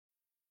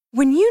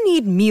When you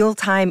need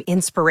mealtime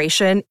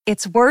inspiration,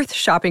 it's worth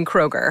shopping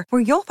Kroger,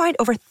 where you'll find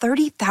over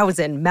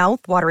 30,000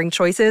 mouth-watering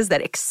choices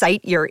that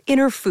excite your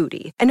inner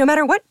foodie. And no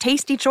matter what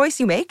tasty choice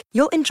you make,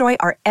 you'll enjoy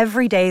our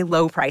everyday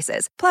low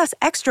prices, plus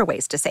extra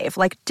ways to save,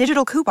 like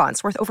digital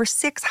coupons worth over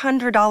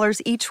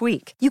 $600 each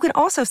week. You can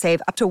also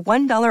save up to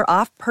 $1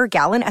 off per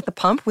gallon at the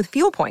pump with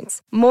fuel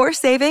points. More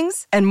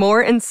savings and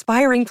more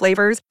inspiring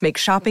flavors make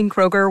shopping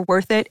Kroger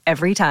worth it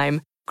every time.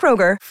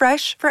 Kroger,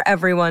 fresh for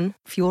everyone.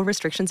 Fuel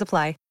restrictions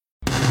apply.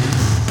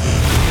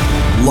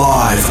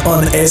 Live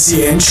on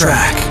SEN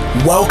Track.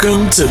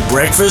 Welcome to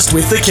Breakfast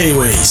with the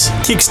Kiwis.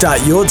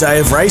 Kickstart your day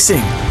of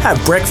racing.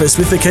 Have breakfast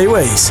with the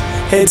Kiwis.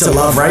 Head to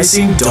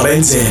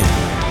loveracing.nz.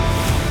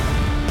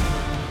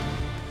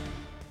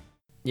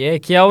 Yeah,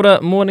 kia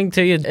ora, morning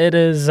to you. It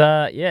is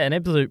an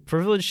absolute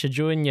privilege to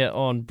join you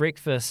on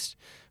Breakfast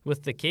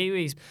with the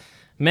Kiwis.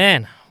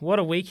 Man, what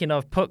a weekend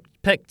I've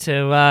picked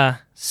to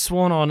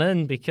swan on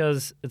in,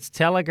 because it's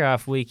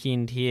Telegraph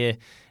weekend here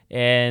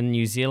in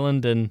New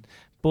Zealand, and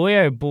boy,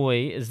 oh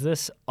boy, is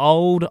this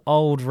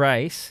old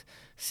race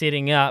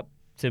setting up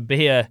to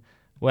be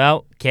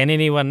can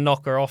anyone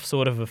knock her off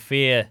sort of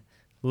affair.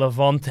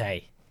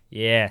 Levante.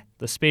 Yeah,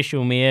 the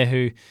special mare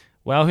who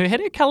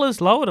had her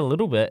colours lowered a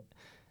little bit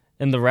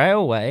in the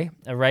Railway,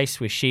 a race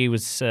where she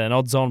was an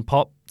odds-on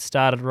pop,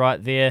 started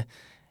right there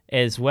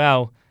as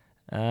well.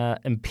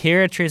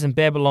 Imperatrice and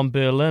Babylon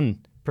Berlin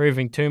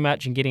proving too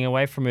much and getting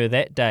away from her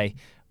that day.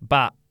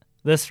 But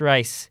this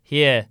race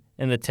here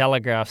in the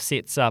Telegraph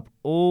sets up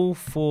all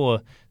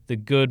for the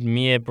good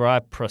mare Bri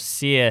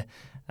Procere,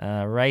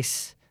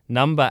 race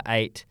number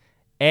 8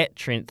 at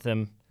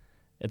Trentham.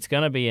 It's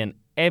going to be an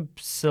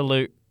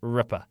absolute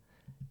ripper.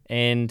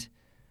 And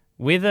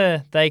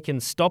whether they can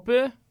stop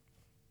her,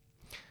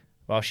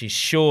 well, she's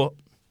short,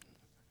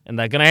 and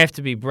they're going to have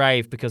to be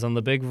brave, because on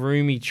the big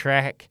roomy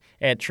track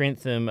at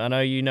Trentham, I know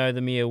you know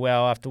the mare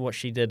well after what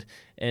she did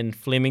in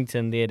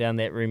Flemington there down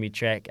that roomy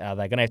track. They're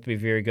going to have to be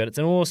very good. It's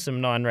an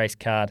awesome 9-race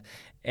card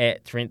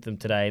at Trentham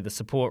today. The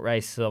support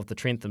race of the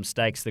Trentham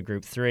Stakes, the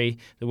Group 3,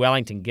 the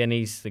Wellington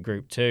Guineas, the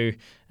Group 2,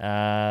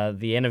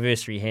 the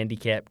Anniversary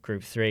Handicap,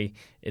 Group 3.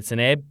 It's an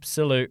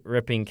absolute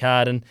ripping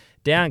card. And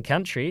down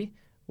country,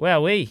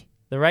 wowee,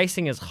 the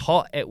racing is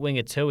hot at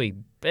Wingatui.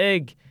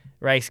 Big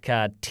race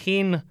card,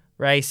 10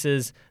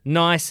 races,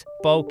 nice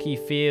bulky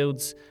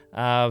fields.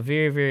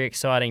 Very, very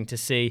exciting to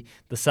see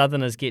the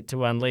Southerners get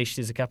to unleash.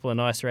 There's a couple of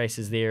nice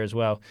races there as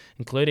well,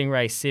 including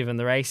race 7,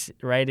 the race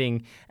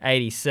rating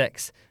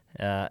 86.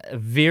 A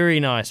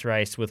very nice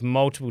race with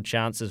multiple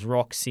chances.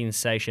 Rock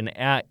Sensation,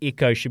 Our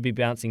Echo should be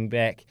bouncing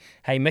back.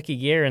 Hey, Mickey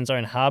Guerin's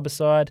own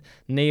Harbourside,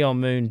 Neon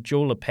Moon,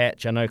 Jeweler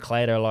Patch. I know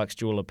Clado likes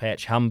Jeweler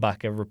Patch.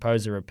 Humbucker,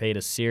 Reposer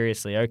Repeater.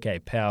 Seriously, okay,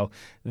 pal.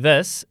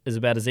 This is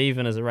about as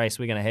even as a race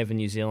we're going to have in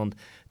New Zealand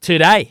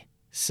today.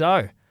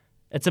 So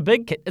it's a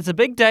big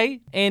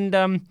day,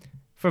 and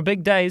for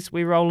big days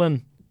we roll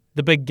in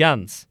the big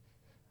guns.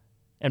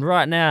 And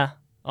right now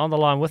on the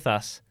line with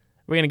us,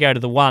 we're going to go to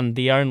the one,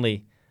 the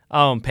only,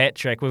 Owen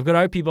Patrick. We've got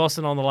Opie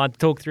Boston on the line to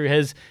talk through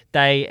his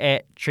day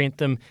at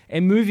Trentham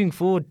and moving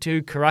forward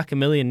to Karaka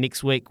Million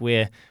next week,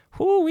 where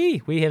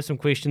we have some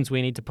questions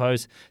we need to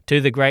pose to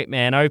the great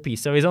man Opie.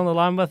 So he's on the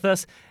line with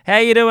us. How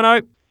you doing,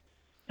 Ope?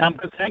 I'm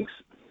good, thanks.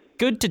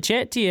 Good to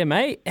chat to you,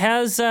 mate.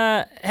 How's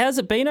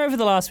it been over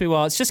the last wee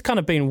while? It's just kind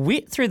of been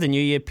wet through the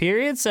New Year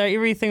period, so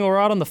everything all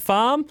right on the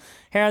farm?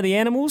 How are the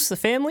animals, the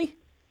family?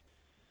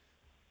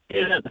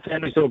 Yeah, the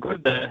family's all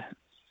good.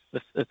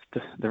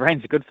 The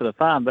rains are good for the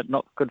farm, but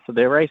not good for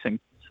their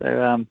racing.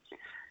 So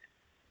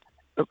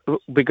it would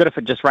be good if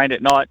it just rained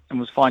at night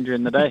and was fine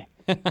during the day.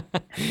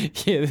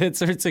 Yeah,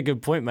 that's a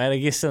good point, mate. I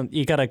guess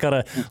you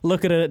gotta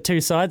look at it at two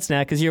sides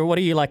now, because what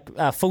are you, like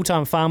a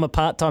full-time farmer,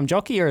 part-time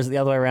jockey, or is it the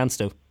other way around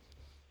still?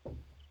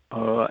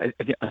 Oh, I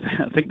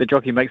think the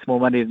jockey makes more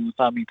money than the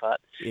farming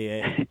part.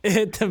 Yeah,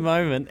 at the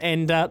moment.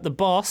 And the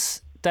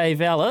boss, Dave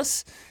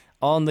Ellis,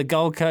 on the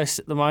Gold Coast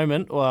at the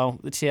moment, well,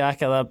 the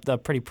Tiaka, they're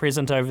pretty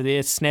present over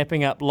there,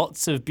 snapping up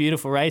lots of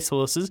beautiful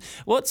racehorses.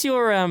 What's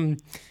your,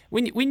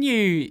 when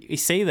you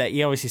see that,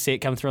 you obviously see it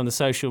come through on the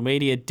social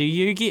media, do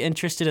you get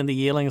interested in the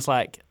yearlings,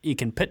 like you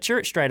can picture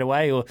it straight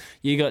away, or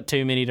you got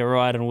too many to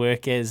ride and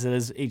work as it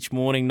is each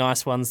morning,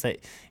 nice ones that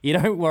you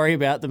don't worry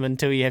about them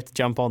until you have to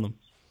jump on them?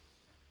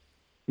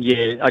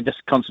 Yeah, I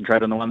just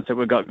concentrate on the ones that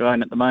we've got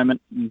going at the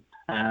moment.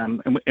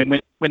 And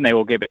when they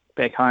all get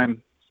back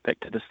home, back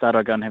to the start,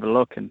 I go and have a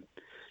look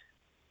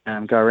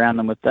and go around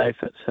them with Dave.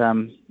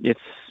 It's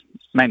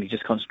mainly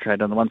just concentrate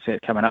on the ones that are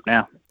coming up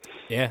now.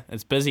 Yeah,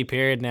 it's busy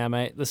period now,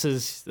 mate. This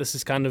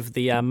is kind of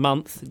the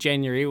month,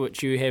 January,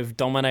 which you have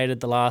dominated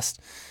the last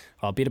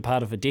better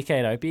part of a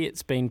decade, Opie.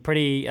 It's been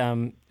pretty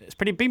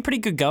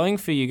good going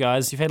for you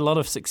guys. You've had a lot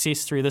of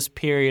success through this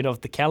period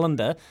of the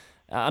calendar.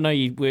 I know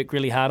you work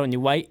really hard on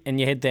your weight, and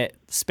you had that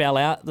spell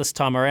out this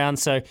time around.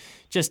 So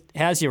just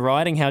how's your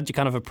riding? How'd you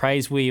kind of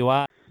appraise where you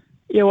are?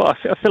 Yeah, well,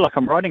 I feel like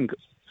I'm riding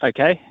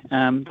okay.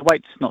 The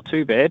weight's not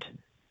too bad.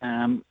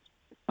 I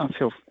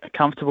feel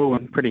comfortable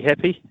and pretty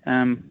happy,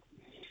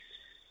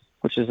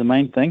 which is the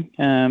main thing.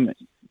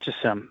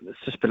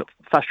 it's just a bit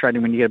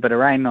frustrating when you get a bit of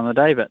rain on the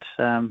day, but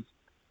the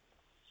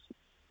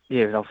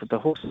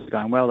horses are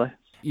going well though.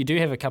 You do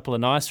have a couple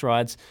of nice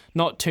rides,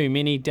 not too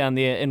many down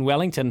there in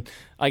Wellington.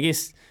 I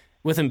guess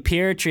with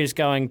Imperatriz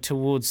going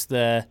towards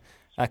the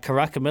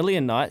Karaka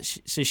Million night,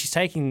 so she's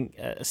taking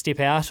a step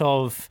out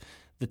of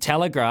the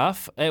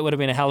Telegraph. It would have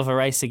been a hell of a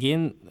race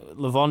again.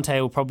 Levante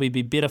will probably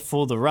be better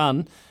for the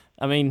run.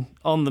 I mean,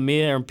 on the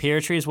mare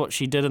Imperatriz, what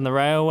she did in the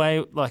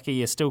railway, like, are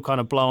you still kind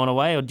of blown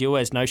away, or do you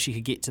always know she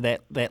could get to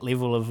that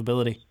level of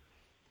ability?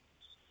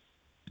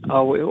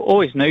 Oh, we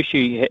always knew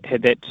she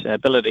had that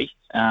ability,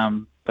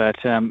 but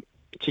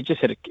she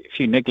just had a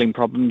few niggling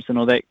problems and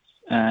all that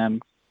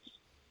on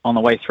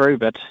the way through.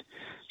 But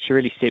she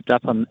really stepped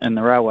up in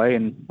the railway,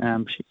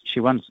 and she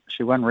won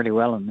really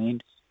well in the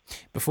end.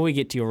 Before we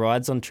get to your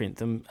rides on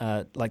Trentham,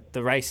 like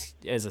the race,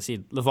 as I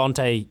said,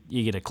 Levante,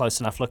 you get a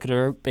close enough look at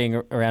her being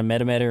around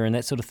Matamata and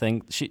that sort of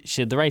thing.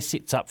 The race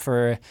sets up for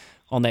her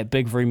on that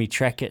big roomy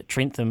track at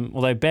Trentham.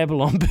 Although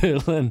Babylon,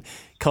 Berlin,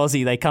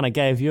 Cozzy, they kind of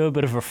gave you a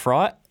bit of a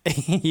fright.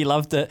 You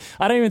loved it.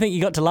 I don't even think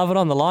you got to love it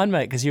on the line,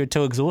 mate, because you were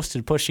too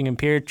exhausted pushing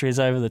Imperatriz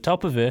over the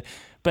top of her.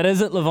 But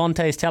is it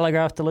Levante's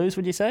Telegraph to lose,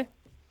 would you say?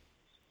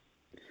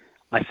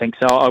 I think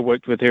so. I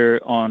worked with her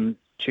on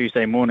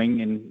Tuesday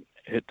morning, and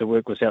the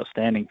work was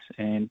outstanding.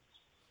 And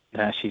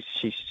she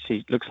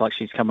looks like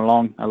she's come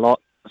along a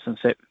lot since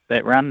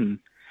that run. And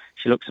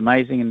she looks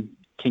amazing, and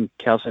King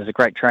Kelso is a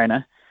great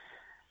trainer.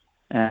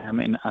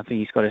 And I think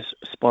he's got us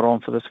spot on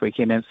for this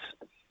weekend.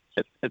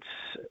 It's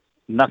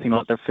nothing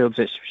like the fields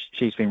that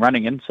she's been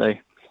running in. So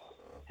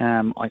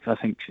I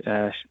think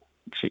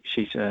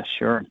she's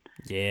sure.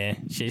 Yeah,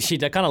 she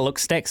kind of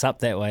stacks up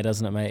that way,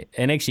 doesn't it, mate?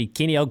 And actually,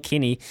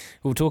 Kenny,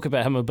 we'll talk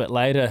about him a bit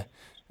later.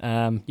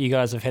 You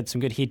guys have had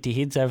some good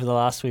head-to-heads over the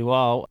last wee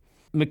while.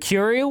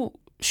 Mercurial,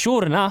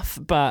 short enough,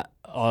 but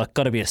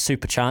got to be a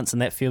super chance in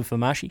that field for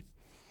Marshy.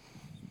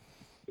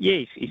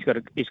 Yeah, he's got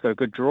a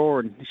good draw,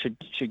 and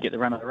should get the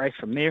run of the race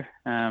from there.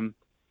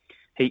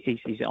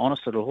 He's an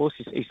honest little horse.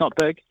 He's not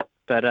big,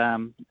 but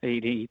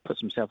he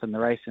puts himself in the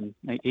race, and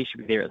he should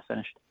be there at the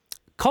finish.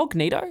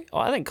 Cognito,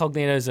 I think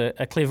Cognito's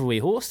a clever wee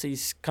horse.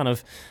 He's kind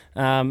of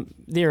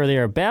there or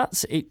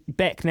thereabouts.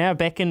 Back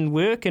in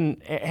work,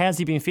 and how's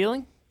he been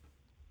feeling?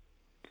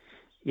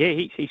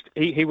 Yeah,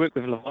 he worked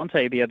with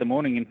Levante the other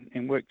morning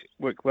and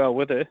worked well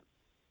with her.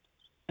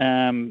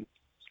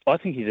 I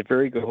think he's a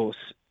very good horse.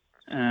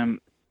 I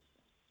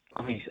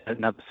think he's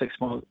another 6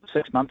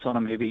 months on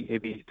him. He'll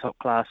be top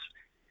class.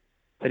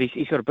 But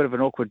he's got a bit of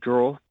an awkward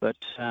draw. But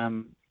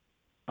I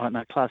don't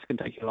know, class can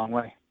take you a long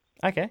way.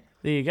 Okay,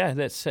 there you go.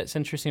 That's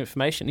interesting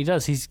information. He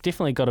does. He's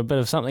definitely got a bit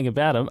of something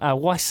about him.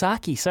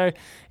 Waisaki. So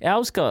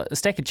Al's got a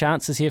stack of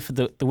chances here for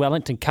the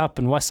Wellington Cup,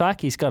 and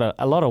Waisaki's got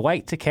a lot of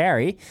weight to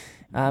carry.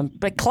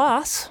 But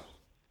class.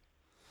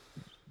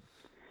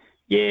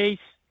 Yeah,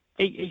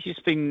 he's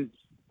just been,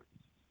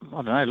 I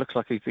don't know, looks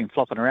like he's been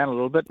flopping around a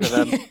little bit,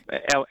 but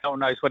Al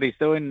knows what he's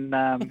doing.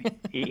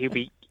 He'll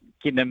be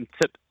getting him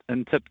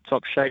in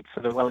tip-top shape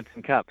for the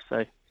Wellington Cup.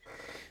 So,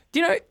 do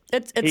you know,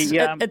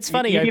 it's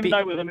funny. You never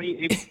know with him,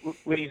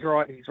 when he's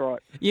right, he's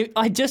right.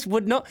 I just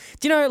would not.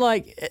 Do you know,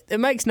 like, it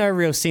makes no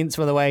real sense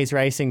with the way he's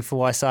racing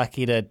for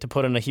Waisaki to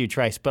put in a huge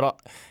race, but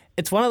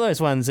it's one of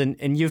those ones,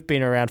 and you've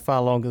been around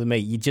far longer than me,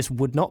 you just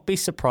would not be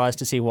surprised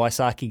to see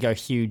Waisaki go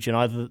huge in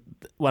either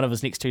one of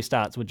his next two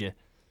starts, would you?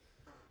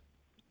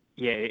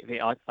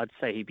 Yeah, I'd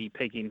say he'd be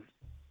peaking.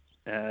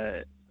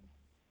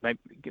 Maybe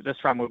this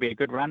run will be a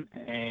good run,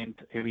 and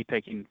he'll be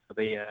peaking for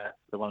the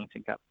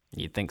Wellington Cup.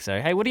 You'd think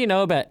so. Hey, what do you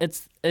know about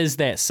it? Is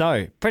that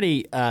so?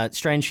 Pretty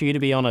strange for you to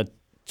be on a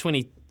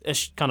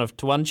 20-ish kind of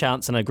to 1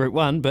 chance in a Group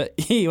 1, but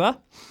here you are.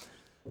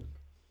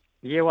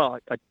 Yeah, well,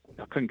 I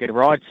couldn't get a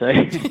ride, so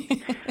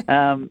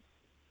no.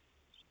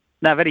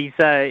 But he's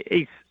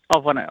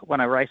I've won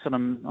a race on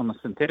him on the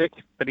synthetic,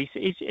 but he's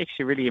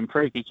actually really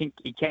improved.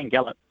 He can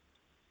gallop.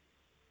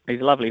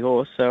 He's a lovely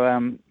horse. So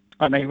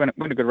I know he won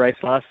a good race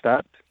last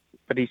start,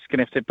 but he's going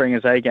to have to bring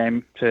his A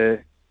game to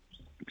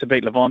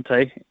beat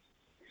Levante.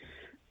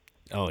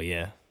 Oh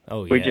yeah.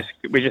 We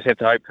just have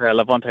to hope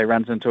Levante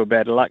runs into a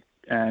bad luck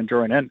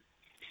drawing in.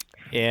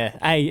 Yeah.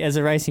 Hey, as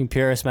a racing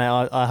purist, mate,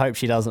 I hope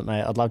she doesn't,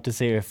 mate. I'd love to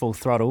see her full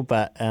throttle,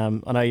 but I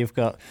know you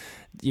got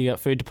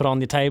food to put on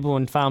the table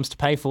and farms to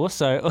pay for,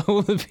 so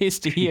all the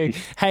best to you.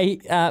 Hey,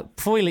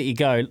 before we let you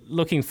go,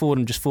 looking forward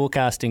and just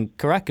forecasting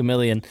Karaka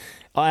Million,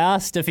 I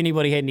asked if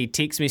anybody had any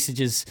text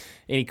messages,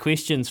 any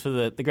questions for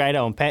the great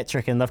Owen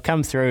Patrick, and they've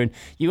come through, and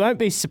you won't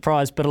be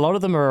surprised, but a lot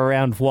of them are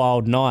around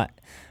Wild Night.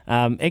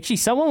 Actually,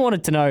 someone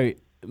wanted to know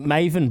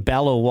Maven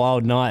Bell or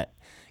Wild Night,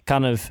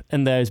 kind of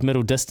in those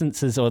middle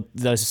distances or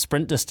those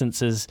sprint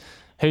distances,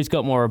 who's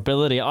got more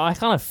ability. I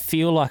kind of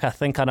feel like I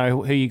think I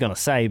know who you're going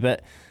to say,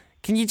 but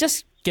can you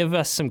just give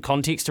us some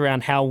context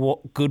around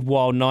how good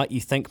Wild Night you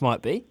think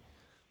might be?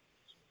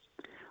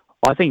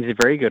 I think he's a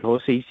very good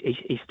horse. He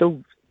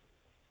still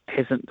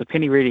hasn't, the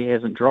penny really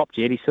hasn't dropped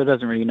yet. He still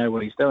doesn't really know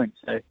what he's doing.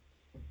 So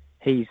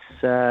he's,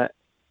 I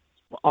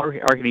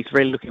reckon he's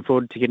really looking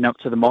forward to getting up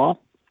to the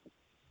mile.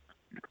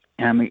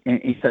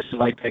 He's such a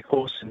laid-back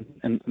horse,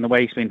 and the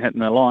way he's been hitting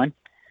the line,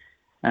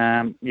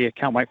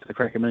 can't wait for the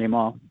Crack a Million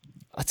Mile.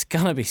 It's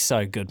going to be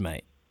so good,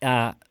 mate.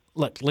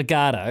 Look,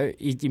 Legato,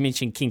 you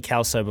mentioned King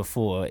Kelso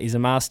before. He's a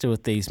master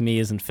with these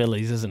mares and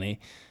fillies, isn't he?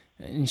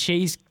 And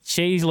she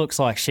looks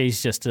like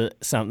she's just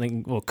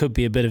something, or could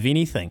be a bit of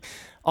anything.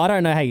 I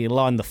don't know how you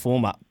line the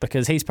form up,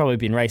 because he's probably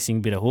been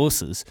racing better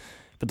horses,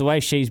 but the way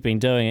she's been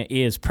doing it,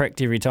 ears pricked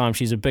every time.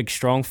 She's a big,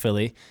 strong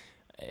filly.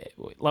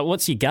 Like,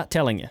 what's your gut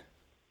telling you?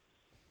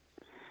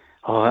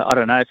 Oh, I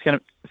don't know. It's gonna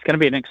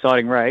be an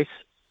exciting race.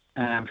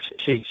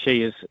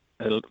 She is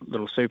a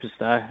little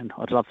superstar, and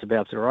I'd love to be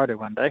able to ride her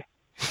one day.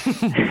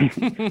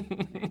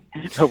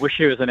 I wish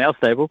she was in our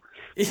stable.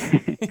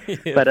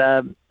 Yeah. But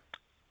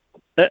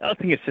I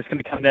think it's just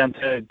going to come down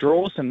to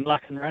draws and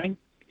luck and running.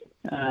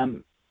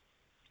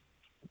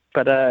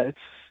 But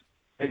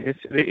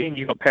and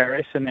you've got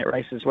Paris in that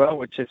race as well,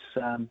 which is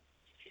a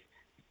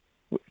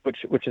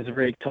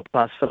very top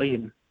class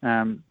filly,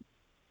 and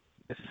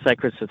it's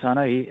Sacred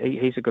Satano.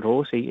 He's a good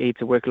horse. He had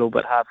to work a little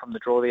bit hard from the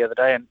draw the other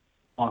day, and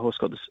my horse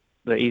got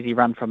the easy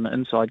run from the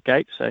inside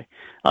gate. So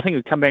I think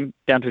it'll come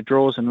down to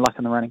draws and luck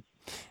in the running.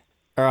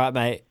 All right,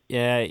 mate.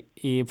 Yeah,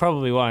 you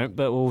probably won't,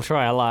 but we'll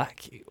try our luck.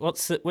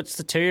 What's the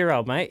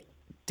 2-year-old, mate?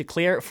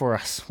 Declare it for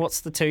us. What's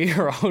the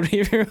 2-year-old?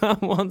 Everyone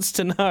wants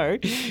to know.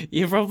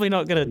 You're probably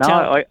not going to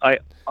tell. No, I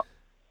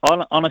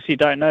honestly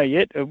don't know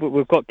yet.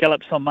 We've got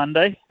gallops on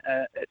Monday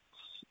at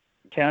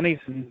counties,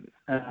 and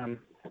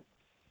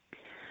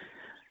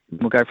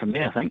we'll go from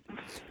there, I think.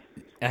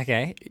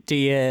 Okay. Do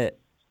you,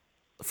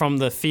 from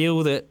the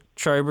feel that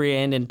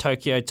Trowbridge and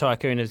Tokyo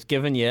Tycoon has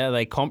given you, are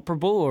they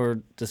comparable, or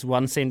does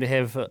one seem to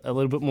have a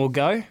little bit more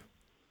go?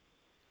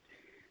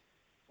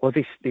 Well,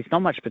 there's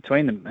not much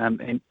between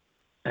them.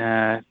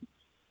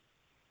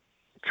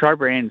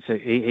 Trowbridge,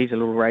 he's a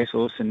little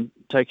racehorse, and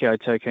Tokyo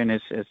Tycoon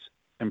has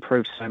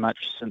improved so much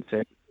since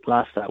that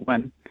last start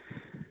win.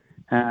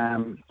 I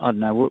don't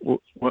know.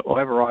 We'll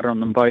have a rider on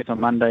them both on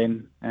Monday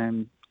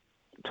and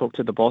talk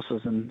to the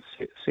bosses and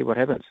see what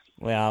happens.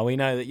 Well, we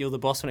know that you're the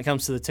boss when it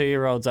comes to the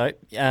 2-year-olds, Oak.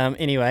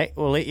 Anyway,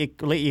 we'll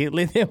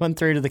let that one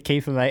through to the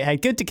keeper, mate. Hey,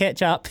 good to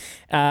catch up,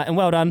 and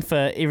well done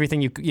for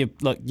everything.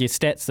 Look, your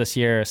stats this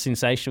year are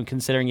sensational,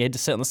 considering you had to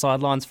sit on the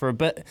sidelines for a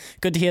bit.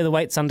 Good to hear the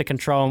weight's under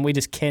control, and we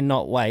just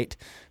cannot wait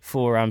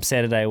for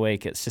Saturday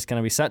week. It's just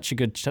going to be such a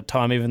good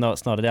time, even though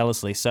it's not at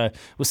Ellerslie. So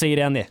we'll see you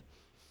down there.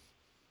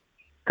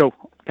 Cool.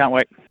 Can't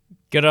wait.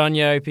 Good on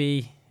you,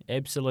 Opie.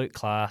 Absolute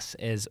class,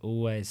 as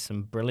always.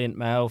 Some brilliant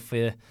mail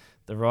for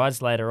the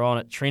rides later on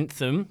at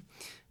Trentham.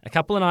 A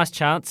couple of nice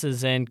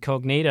chances, and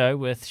Cognito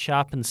with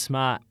Sharp and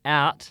Smart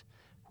out.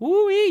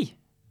 Woo-wee!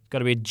 Got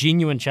to be a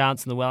genuine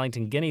chance in the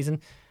Wellington Guineas. And,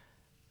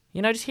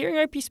 just hearing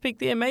Opie speak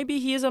there, maybe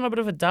he is on a bit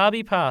of a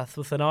derby path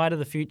with an eye to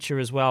the future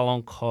as well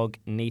on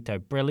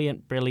Cognito.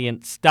 Brilliant,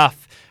 brilliant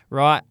stuff.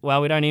 Right,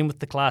 well, we don't end with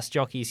the class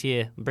jockeys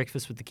here on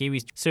Breakfast with the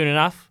Kiwis. Soon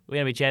enough, we're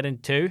going to be chatting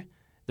to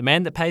the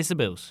man that pays the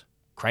bills,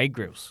 Craig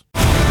Grills.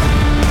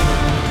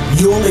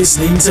 You're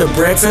listening to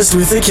Breakfast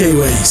with the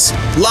Kiwis.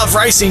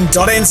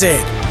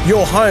 LoveRacing.nz,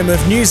 your home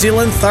of New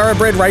Zealand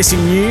thoroughbred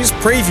racing news,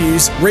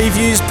 previews,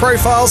 reviews,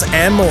 profiles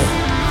and more.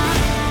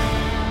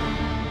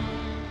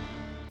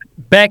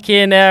 Back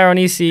here now on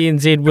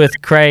SENZ with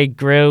Craig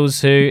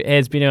Grills, who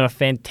has been doing a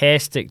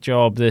fantastic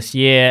job this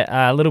year.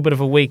 A little bit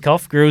of a week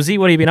off. Grillsy,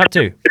 what have you been up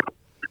to? Yeah,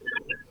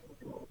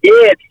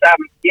 it's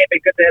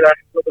been good to have a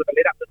little bit of a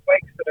let up this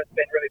week. So it's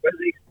been really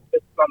busy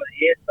this time of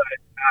the year. So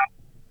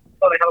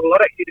not a hell of a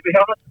lot actually, to be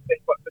honest. It's been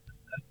quite good to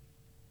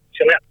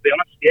chill out, to be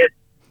honest. Yeah,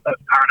 so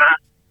R&R.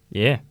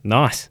 Yeah,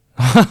 nice.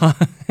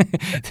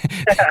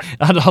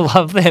 I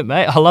love that,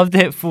 mate. I love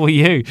that for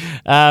you.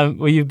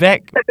 Well, you're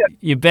back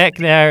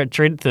now at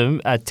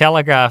Trentham,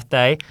 Telegraph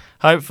Day.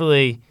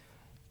 Hopefully,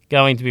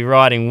 going to be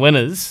riding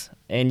winners.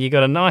 And you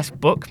got a nice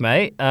book,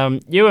 mate.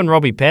 You and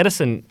Robbie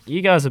Patterson,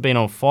 you guys have been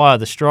on fire.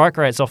 The strike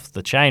rate's off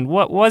the chain.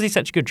 Why is he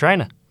such a good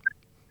trainer?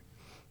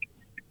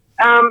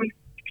 Yeah,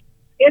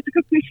 it's a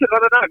good question. I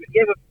don't know. But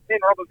yeah, me and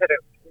Rob have had a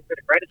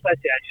great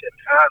association.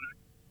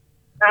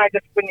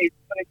 Just when you're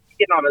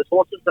getting on his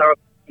horses, they're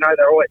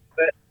always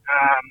fit.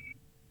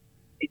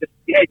 He just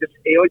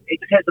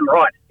has them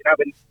right.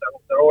 When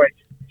they're always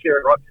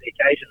cheering right for the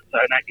occasion. So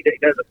no, he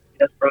does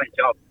a brilliant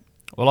job.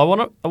 Well, I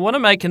want to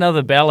make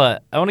another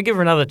Bella. I want to give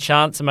her another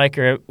chance to make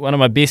her one of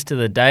my best of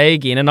the day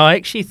again. And I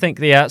actually think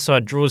the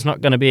outside draw is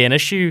not going to be an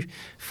issue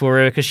for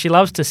her, because she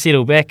loves to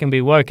settle back and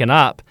be woken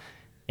up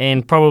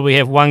and probably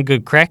have one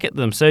good crack at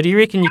them. So do you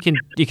reckon you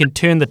can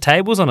turn the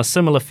tables on a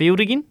similar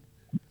field again?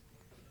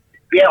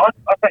 Yeah, I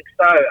think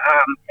so.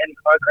 And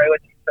I agree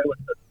with you too with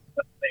the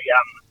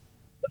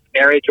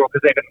marriage, or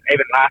because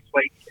even last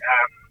week,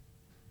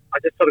 I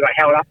just sort of got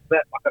held up a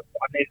bit. Like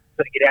I needed to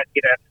sort of get out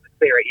to the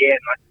clear air,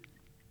 and I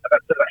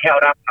got sort of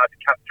held up, and I had to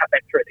cut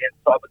back through the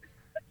inside.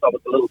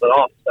 Was a little bit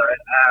off. So,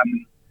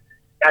 and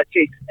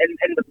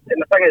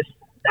the thing is,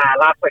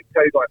 last week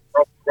too, like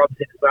Rob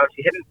said as well,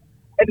 she hadn't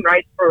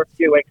raced for a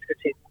few weeks because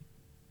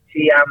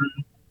she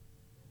hadn't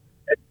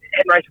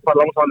raced for quite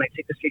a long time.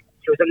 Because she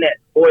was in that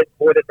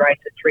voided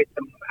race at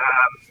Trentham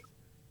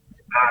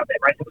that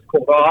race was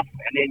called off,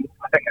 and then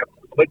I think a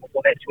week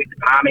before that she went to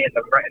the Army, and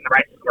the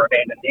races were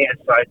abandoned there.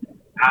 So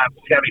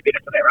she's going to be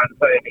better for that run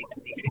too, and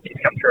she's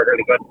come through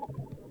really good.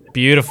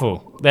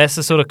 Beautiful. That's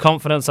the sort of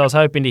confidence I was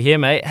hoping to hear,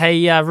 mate.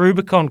 Hey,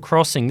 Rubicon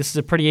Crossing, this is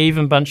a pretty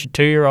even bunch of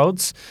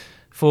 2-year-olds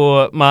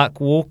for Mark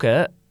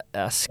Walker.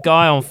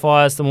 Sky on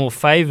Fire is the more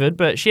favoured,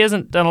 but she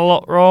hasn't done a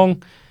lot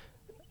wrong,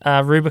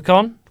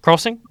 Rubicon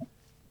Crossing.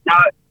 No,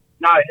 it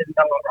hasn't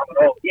done a lot wrong at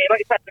all. Yeah, like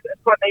you said,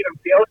 it's quite an even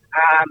field.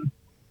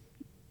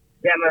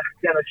 Down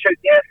the chute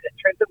there at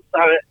Trentham,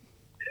 so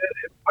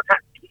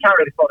you can't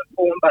really fault it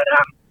form, but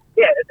it's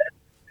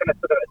going to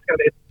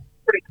be a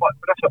pretty tight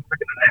finish, I'm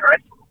thinking, in that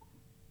race.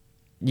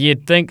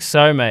 You'd think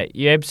so, mate.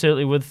 You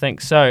absolutely would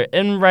think so.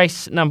 In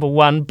race number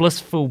 1,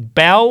 Blissful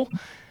Bell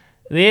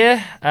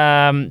there.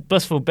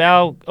 Blissful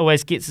Bell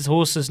always gets his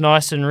horses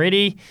nice and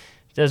ready.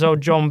 There's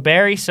old John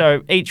Barry,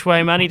 so each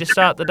way money to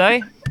start the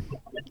day.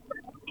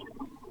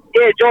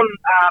 Yeah, John,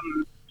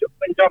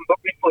 when John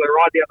booked me for the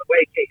ride the other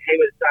week, he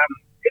was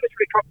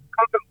pretty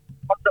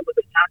confident with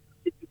the chance.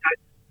 Been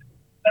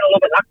a little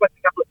bit lucky with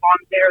a couple of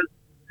times there in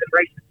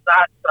recent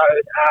starts, so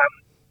just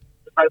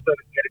hope that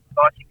we can get a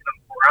nice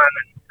economical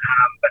run.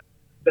 But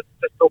just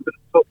talking to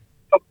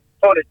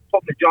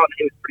John,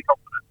 he was pretty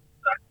confident.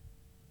 So.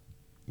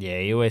 Yeah,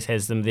 he always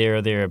has them there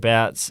or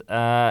thereabouts.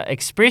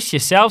 Express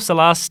Yourself's the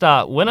last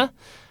start winner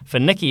for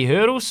Nikki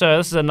Hurdle, so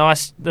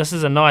this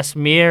is a nice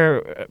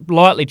mare,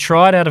 lightly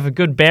tried out of a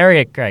good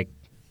barrier, Craig.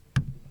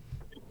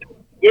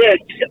 Yeah,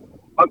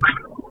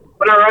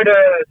 when I rode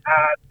her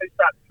 2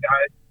 starts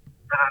ago at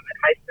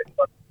Hastings,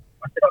 I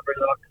said I'd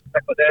really like to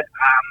stick with her.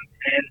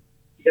 And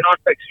she's a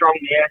nice big strong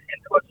mare, and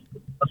it was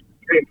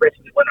pretty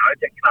impressive to win her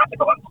OJ class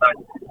time. So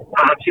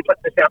she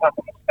puts herself up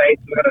on the speed,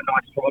 so we've got a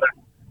nice draw to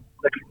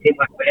contend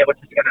with there,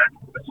 which is gonna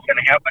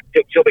help. But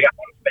she'll be up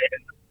on the speed,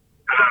 and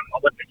I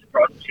wouldn't be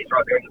surprised if she's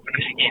right there in the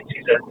finish again.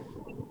 She's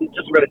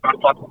just a really nice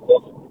type of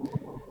horse.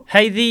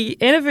 Hey, the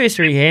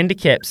Anniversary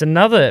Handicap's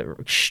another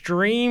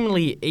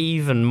extremely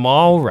even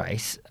mile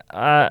race.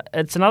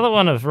 It's another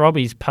one of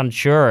Robbie's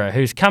Puntura,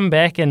 who's come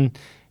back, and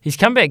he's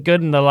come back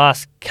good in the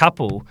last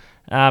couple.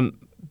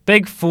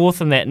 Big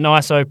fourth in that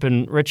nice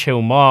open Rich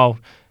Hill mile.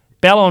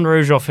 Ballon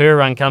Rouge off her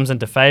run comes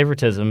into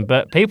favouritism,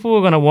 but people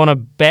are going to want to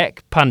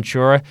back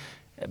Puntura.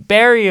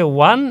 Barrier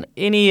 1,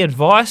 any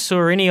advice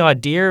or any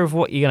idea of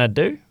what you're going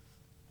to do?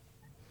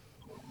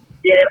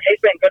 Yeah, he's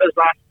been good as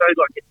last two,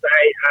 like you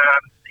say.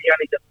 He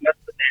only just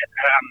missed it at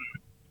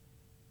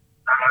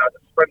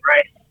the sprint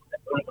race.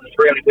 It was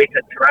really weak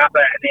at Tarapa,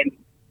 and then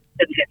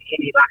didn't have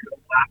any luck at the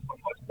last one.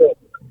 I thought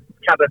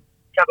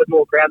covered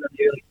more ground than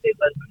the early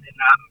settlers, and then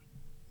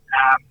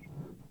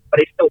but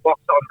he still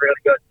boxed on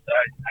really good. So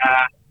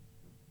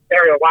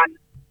barrier 1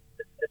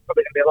 is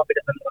probably going to be a lot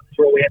better than the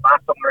draw we had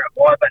last time we were at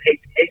wide, but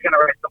he's going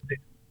to race up to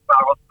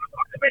far off.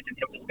 I can imagine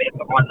he'll just be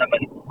behind them,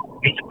 and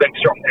he's a big,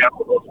 strong,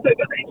 powerful horse too,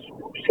 but he's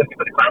going to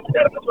be pretty fast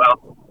about him as well.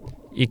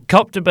 You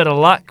copped a bit of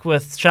luck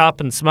with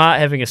Sharp and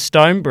Smart having a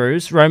stone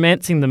bruise.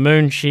 Romancing the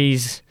Moon,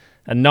 she's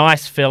a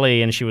nice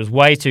filly, and she was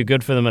way too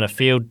good for them in a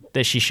field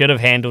that she should have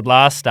handled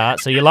last start.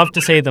 So you love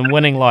to see them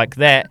winning like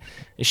that.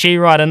 Is she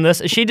right in this?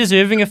 Is she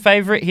deserving a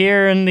favourite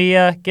here in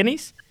the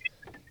Guineas?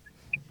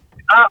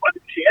 I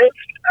think she is.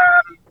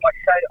 Like I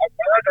say, I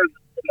rode her in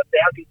the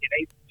 1,000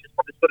 Guineas. She's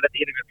probably sort of at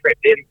the end of her prep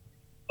then.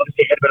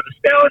 Obviously had a bit of a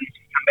spell, and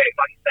she's come back.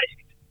 Like you say,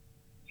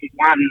 she's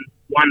won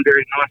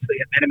very nicely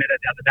at Matamata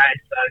the other day.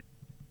 So,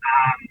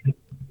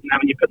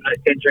 when you put those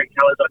tangerine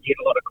colours on, you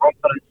get a lot of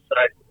confidence. So,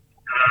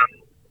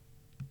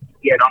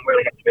 I'm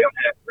really happy to be on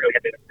her.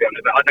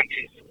 But I think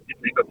she's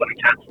definitely a good winning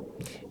chance.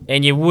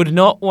 And you would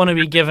not want to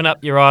be giving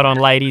up your ride on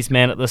Ladies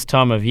Man at this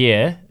time of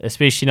year,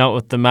 especially not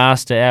with the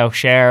master Al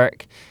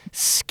Sharrock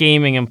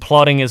scheming and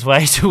plotting his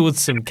way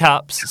towards some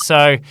cups.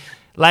 So,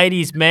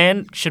 Ladies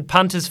Man, should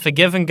punters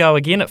forgive and go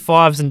again at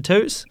 5s and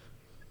 2s?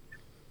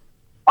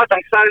 I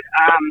think so.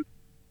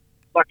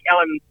 Like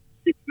Alan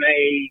said to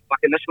me, like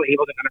initially he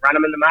wasn't going to run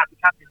him in the Martin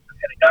Cup. He was just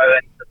going to go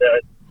in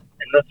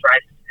this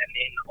race and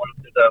then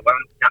onto the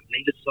Wellington Cup. And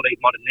he just sort of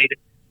might have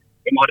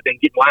been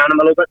getting away on him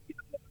a little bit,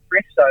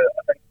 fresh. So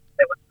I think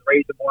that was the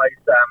reason why he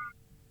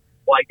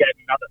gave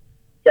him that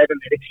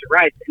extra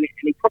race. And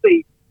he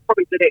probably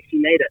did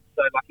actually need it.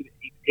 So like he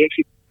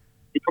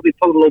probably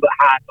pulled a little bit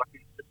hard, like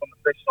he's just on the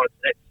fresh side.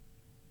 So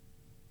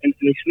and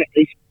he's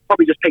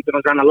probably just picked on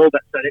his run a little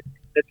bit. So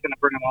that's going to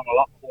bring him on a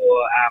lot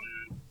for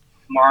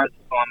tomorrow's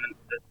assignment,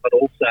 but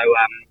also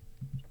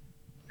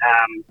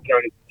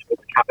going to the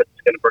Cup, it's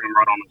going to bring him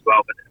right on as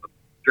well. But I'm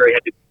very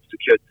happy to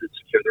secure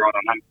the ride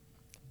on him.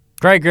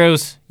 Great,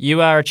 girls.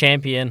 You are a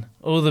champion.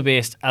 All the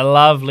best. A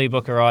lovely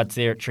book of rides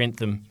there at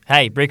Trentham.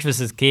 Hey, breakfast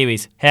is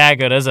Kiwis. How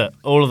good is it?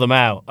 All of the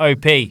mail.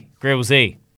 OP. Grills E.